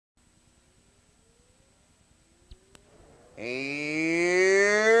Here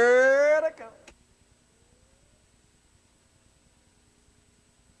it comes.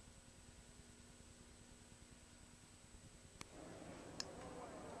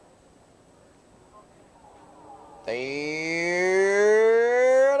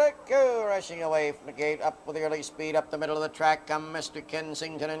 There they go, rushing away from the gate, up with early speed, up the middle of the track come Mr.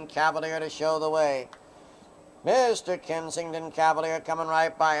 Kensington and Cavalier to show the way. Mr. Kensington Cavalier coming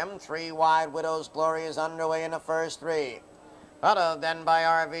right by him. 3 wide, Widow's Glory is underway in the first 3. Followed then by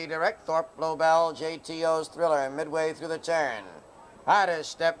RV Direct, Thorpe Lobel, JTO's Thriller, midway through the turn.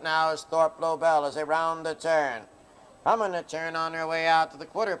 Hardest step now is Thorpe Lobel as they round the turn. Coming to turn on their way out to the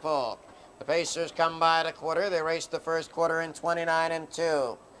quarter pole. The Pacers come by the quarter. They race the first quarter in 29 and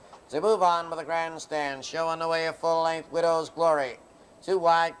 2. As they move on with the grandstand, showing the way a full-length Widow's Glory. 2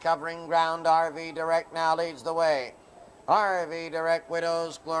 wide, covering ground. RV Direct now leads the way. RV Direct,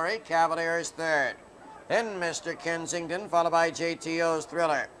 Widow's Glory, Cavaliers third. Then Mr. Kensington, followed by JTO's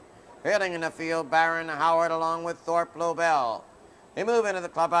Thriller. Heading in the field, Baron Howard along with Thorpe Lobel. They move into the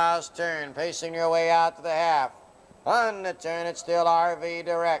clubhouse turn, pacing their way out to the half. On the turn, it's still RV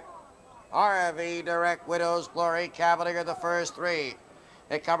Direct. RV Direct, Widow's Glory, Cavalier the first 3.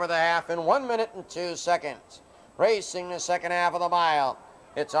 They cover the half in 1 minute and 2 seconds. Racing the second half of the mile.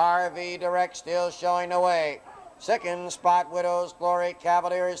 It's RV Direct still showing the way. Second spot, Widow's Glory,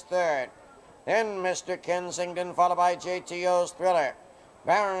 Cavaliers third. Then Mr. Kensington, followed by JTO's Thriller.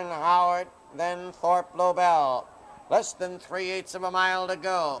 Baron Howard, then Thorpe Lobel. Less than 3/8 of a mile to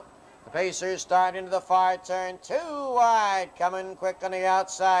go. The Pacers start into the far turn. 2 wide, coming quick on the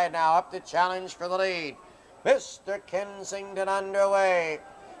outside now. Up to challenge for the lead. Mr. Kensington underway.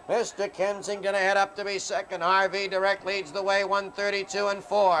 Mr. Kensington ahead up to be second. RV Direct leads the way, 1:32 and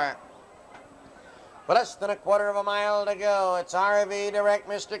 4. But less than a quarter of a mile to go. It's RV Direct,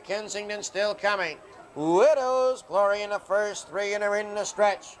 Mr. Kensington still coming. Widow's Glory in the first 3 and are in the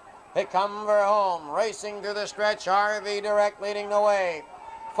stretch. They come for home. Racing through the stretch, RV Direct leading the way.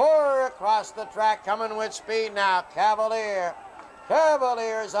 4 across the track, coming with speed now. Cavalier.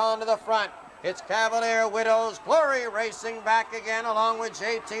 Cavalier's on to the front. It's Cavalier, Widow's Glory racing back again along with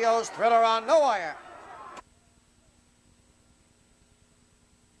JTO's Thriller on the wire.